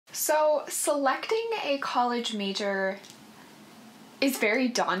So selecting a college major is very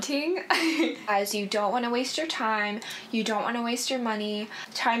daunting as you don't want to waste your time, you don't want to waste your money.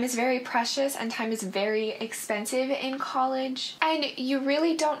 Time is very precious and time is very expensive in college, and you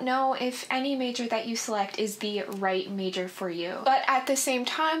really don't know if any major that you select is the right major for you. But at the same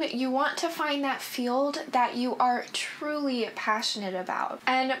time, you want to find that field that you are truly passionate about.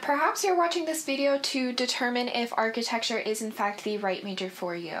 And perhaps you're watching this video to determine if architecture is in fact the right major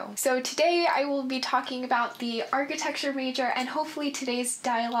for you. So today I will be talking about the architecture major, and hopefully today's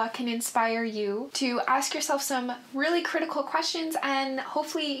dialogue can inspire you to ask yourself some really critical questions, and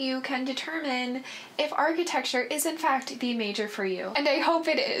hopefully you can determine if architecture is in fact the major for you. And I hope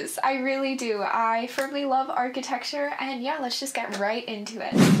it is. I really do. I firmly love architecture, and yeah, let's just get right into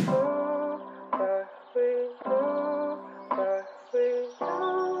it.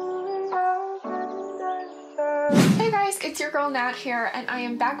 It's your girl Nat here, and I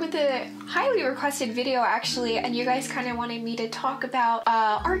am back with a highly requested video actually, and you guys kind of wanted me to talk about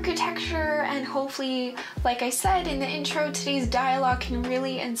architecture, and hopefully, like I said in the intro, today's dialogue can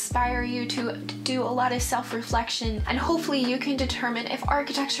really inspire you to do a lot of self-reflection, and hopefully you can determine if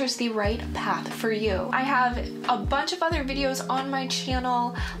architecture is the right path for you. I have a bunch of other videos on my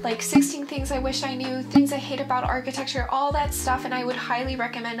channel, like 16 things I wish I knew, things I hate about architecture, all that stuff, and I would highly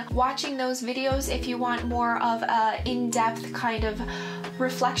recommend watching those videos if you want more of a in-depth kind of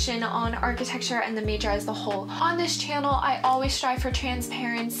reflection on architecture and the major as a whole. On this channel, I always strive for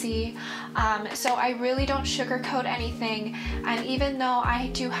transparency, so I really don't sugarcoat anything, and even though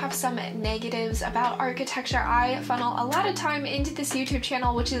I do have some negatives about architecture, I funnel a lot of time into this YouTube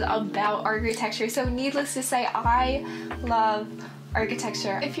channel which is about architecture, so needless to say, I love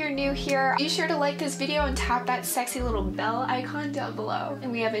architecture. If you're new here, be sure to like this video and tap that sexy little bell icon down below.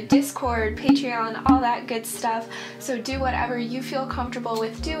 And we have a Discord, Patreon, all that good stuff, so do whatever you feel comfortable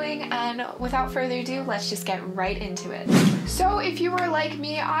with doing, and without further ado, let's just get right into it. So if you were like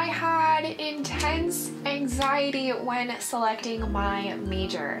me, I had intense anxiety when selecting my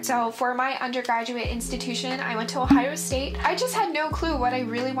major. So for my undergraduate institution, I went to Ohio State. I just had no clue what I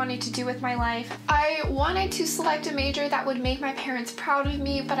really wanted to do with my life. I wanted to select a major that would make my parents proud of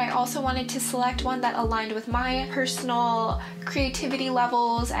me, but I also wanted to select one that aligned with my personal creativity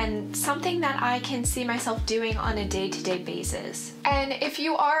levels and something that I can see myself doing on a day-to-day basis. And if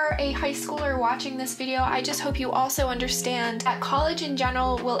you are a high schooler watching this video, I just hope you also understand that college in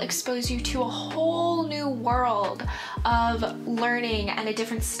general will expose you to a whole new world of learning and a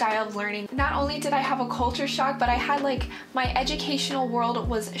different style of learning. Not only did I have a culture shock, but I had like my educational world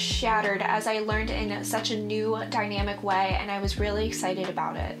was shattered as I learned in such a new dynamic way, and I was really excited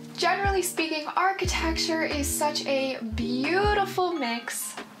about it. Generally speaking, architecture is such a beautiful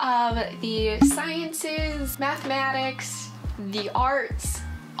mix of the sciences, mathematics, the arts,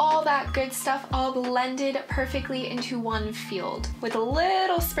 all that good stuff all blended perfectly into one field with a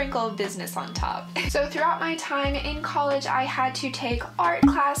little sprinkle of business on top. So throughout my time in college, I had to take art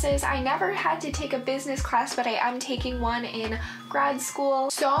classes. I never had to take a business class, but I am taking one in grad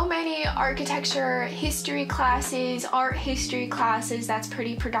school. So many architecture history classes, art history classes, that's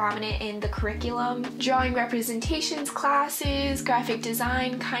pretty predominant in the curriculum. Drawing representations classes, graphic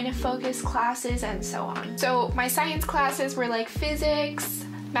design kind of focus classes, and so on. So my science classes were like physics,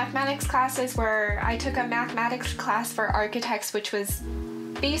 mathematics classes where I took a mathematics class for architects, which was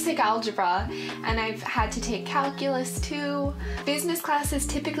basic algebra, and I've had to take calculus too. Business classes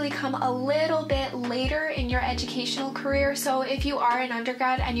typically come a little bit later in your educational career, so if you are an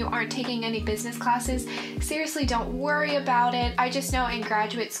undergrad and you aren't taking any business classes, seriously don't worry about it. I just know in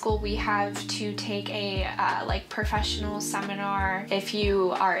graduate school we have to take a like professional seminar if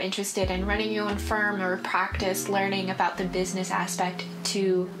you are interested in running your own firm or practice learning about the business aspect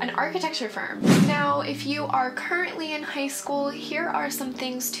to an architecture firm. Now, if you are currently in high school, here are some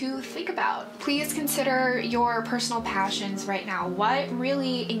things to think about. Please consider your personal passions right now. What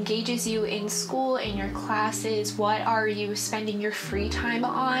really engages you in school, in your classes? What are you spending your free time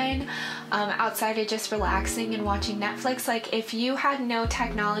on outside of just relaxing and watching Netflix? Like, if you had no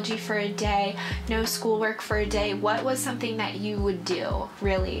technology for a day, no schoolwork for a day, what was something that you would do,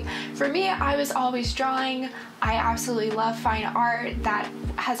 really? For me, I was always drawing. I absolutely love fine art. That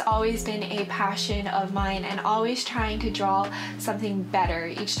has always been a passion of mine, and always trying to draw something better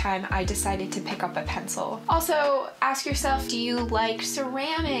each time I decided to pick up a pencil. Also, ask yourself, do you like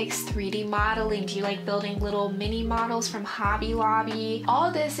ceramics, 3D modeling? Do you like building little mini models from Hobby Lobby? All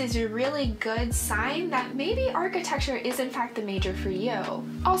this is a really good sign that maybe architecture is in fact the major for you.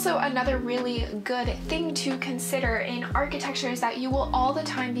 Also, another really good thing to consider in architecture is that you will all the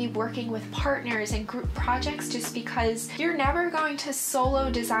time be working with partners and group projects just because you're never going to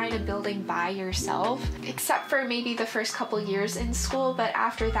solo design a building by yourself, except for maybe the first couple years in school, but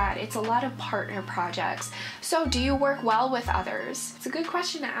after that it's a lot of partner projects. So do you work well with others? It's a good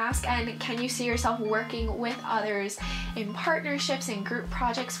question to ask, and can you see yourself working with others in partnerships and group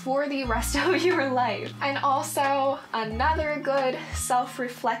projects for the rest of your life? And also, another good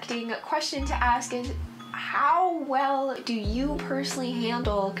self-reflecting question to ask is, how well do you personally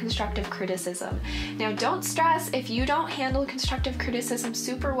handle constructive criticism? Now, don't stress if you don't handle constructive criticism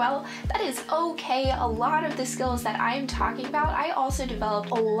super well. That is okay. A lot of the skills that I'm talking about, I also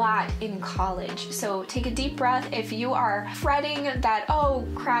developed a lot in college. So take a deep breath. If you are fretting that, oh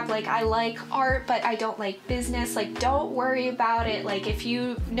crap, like I like art, but I don't like business, like don't worry about it. Like if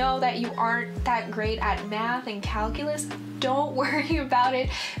you know that you aren't that great at math and calculus, don't worry about it.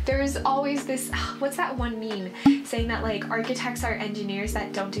 There's always this, what's that one meme saying that like architects are engineers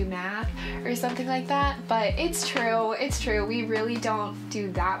that don't do math or something like that? But it's true, it's true. We really don't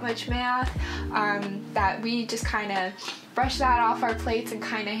do that much math, that we just kind of brush that off our plates and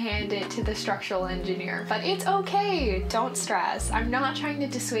kind of hand it to the structural engineer. But it's okay, don't stress. I'm not trying to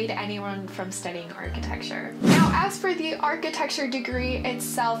dissuade anyone from studying architecture. Now, as for the architecture degree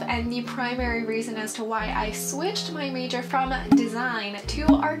itself and the primary reason as to why I switched my major from design to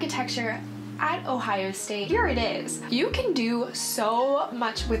architecture at Ohio State, here it is. You can do so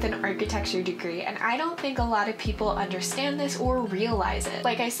much with an architecture degree, and I don't think a lot of people understand this or realize it.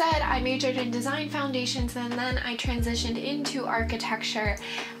 Like I said, I majored in design foundations and then I transitioned into architecture,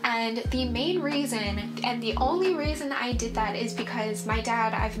 and the main reason and the only reason I did that is because my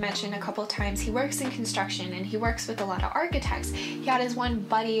dad, I've mentioned a couple times, he works in construction and he works with a lot of architects. He had his one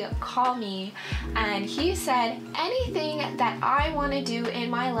buddy call me and he said, anything that I want to do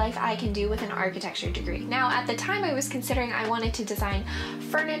in my life I can do with an architecture degree. Now, at the time I was considering I wanted to design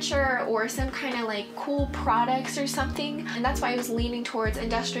furniture or some kind of like cool products or something, and that's why I was leaning towards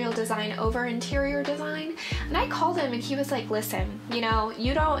industrial design over interior design. And I called him and he was like, listen, you know,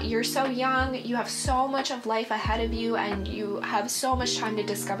 you're so young, you have so much of life ahead of you, and you have so much time to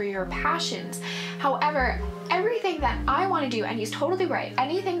discover your passions. However, everything that I want to do, and he's totally right,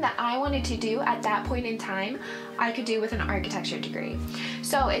 anything that I wanted to do at that point in time, I could do with an architecture degree.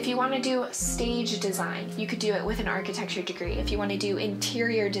 So if you want to do stage design, you could do it with an architecture degree. If you want to do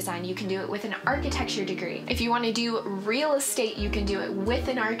interior design, you can do it with an architecture degree. If you want to do real estate, you can do it with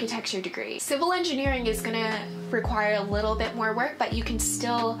an architecture degree. Civil engineering is going to require a little bit more work, but you can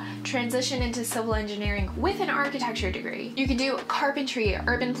still transition into civil engineering with an architecture degree. You can do carpentry,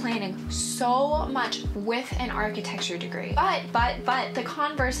 urban planning, so much with an architecture degree. But the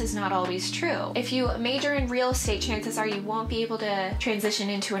converse is not always true. If you major in real estate, chances are you won't be able to transition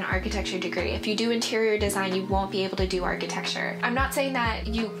into an architecture degree. If you do interior design, you won't be able to do architecture. I'm not saying that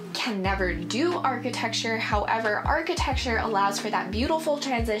you can never do architecture. However, architecture allows for that beautiful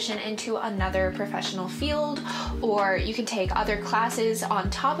transition into another professional field, or you can take other classes on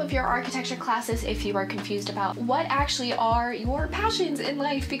top of your architecture classes if you are confused about what actually are your passions in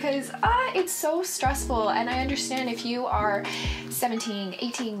life, because it's so stressful. And I understand if you are 17,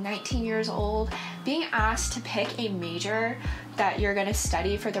 18, 19 years old, being asked to pick a major that you're going to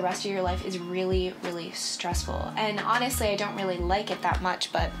study for the rest of your life is really, really stressful. And honestly, I don't really like it that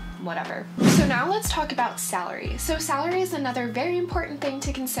much, but whatever. So now let's talk about salary. So salary is another very important thing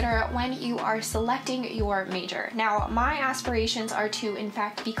to consider when you are selecting your major. Now, my aspirations are to, in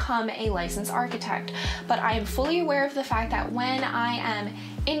fact, become a licensed architect, but I am fully aware of the fact that when I am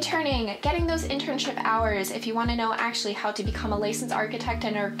interning, getting those internship hours, if you want to know actually how to become a licensed architect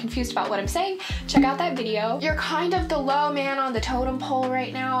and are confused about what I'm saying, check out that video. You're kind of the low man on the totem pole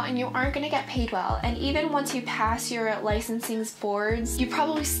right now, and you aren't going to get paid well. And even once you pass your licensing boards, you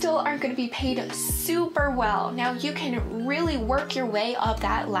probably still aren't going to be paid super well. Now, you can really work your way up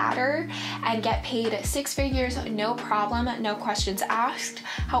that ladder and get paid 6 figures, no problem, no questions asked.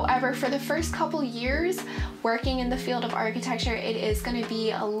 However, for the first couple years working in the field of architecture, it is going to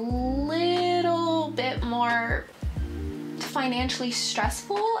be a little bit more financially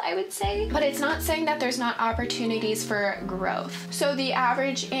stressful, I would say, but it's not saying that there's not opportunities for growth. So the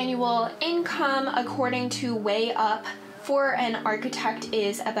average annual income, according to Way Up, for an architect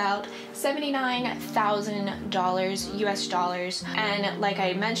is about $79,000 US dollars. And like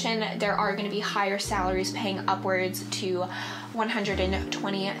I mentioned, there are going to be higher salaries paying upwards to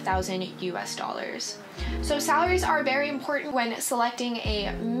 $120,000 US dollars. So salaries are very important when selecting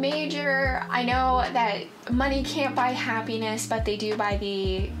a major. I know that money can't buy happiness, but they do buy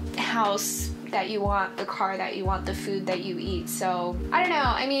the house that you want, the car that you want, the food that you eat. So I don't know.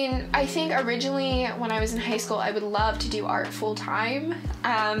 I mean, I think originally when I was in high school, I would love to do art full time.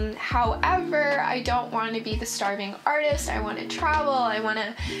 However, I don't want to be the starving artist. I want to travel. I want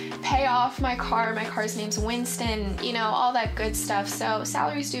to pay off my car. My car's name's Winston, you know, all that good stuff. So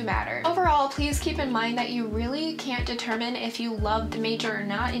salaries do matter. Overall, please keep in mind that you really can't determine if you love the major or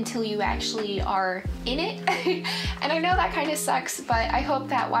not until you actually are in it. And I know that kind of sucks, but I hope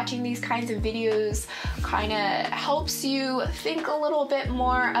that watching these kinds of videos kind of helps you think a little bit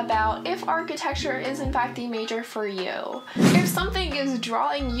more about if architecture is in fact the major for you. If something is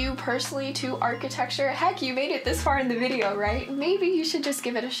drawing you personally to architecture, heck, you made it this far in the video, right? Maybe you should just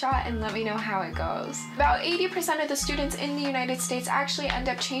give it a shot and let me know how it goes. About 80% of the students in the United States actually end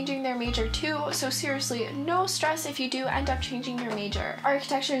up changing their major too, so seriously, no stress if you do end up changing your major.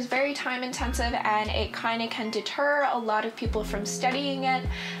 Architecture is very time intensive and it kind of can deter a lot of people from studying it.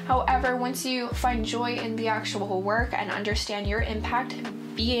 However, once you find joy in the actual work and understand your impact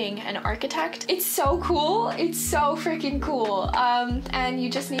being an architect, it's so cool. It's so freaking cool. And you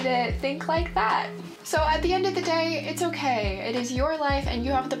just need to think like that. So at the end of the day, it's okay. It is your life and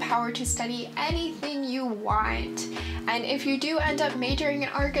you have the power to study anything you want. And if you do end up majoring in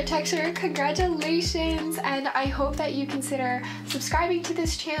architecture, congratulations! And I hope that you consider subscribing to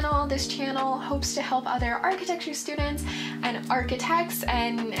this channel. This channel hopes to help other architecture students and architects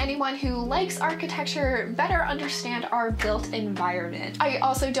and anyone who likes architecture better understand our built environment. I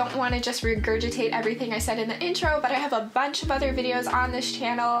also don't want to just regurgitate everything I said in the intro, but I have a bunch of other videos on this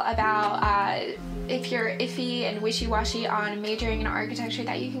channel about if you're iffy and wishy-washy on majoring in architecture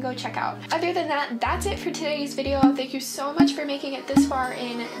that you can go check out. Other than that, that's it for today's video. Thank you so much for making it this far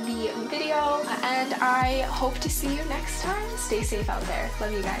in the video, and I hope to see you next time. Stay safe out there.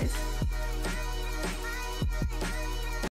 Love you guys.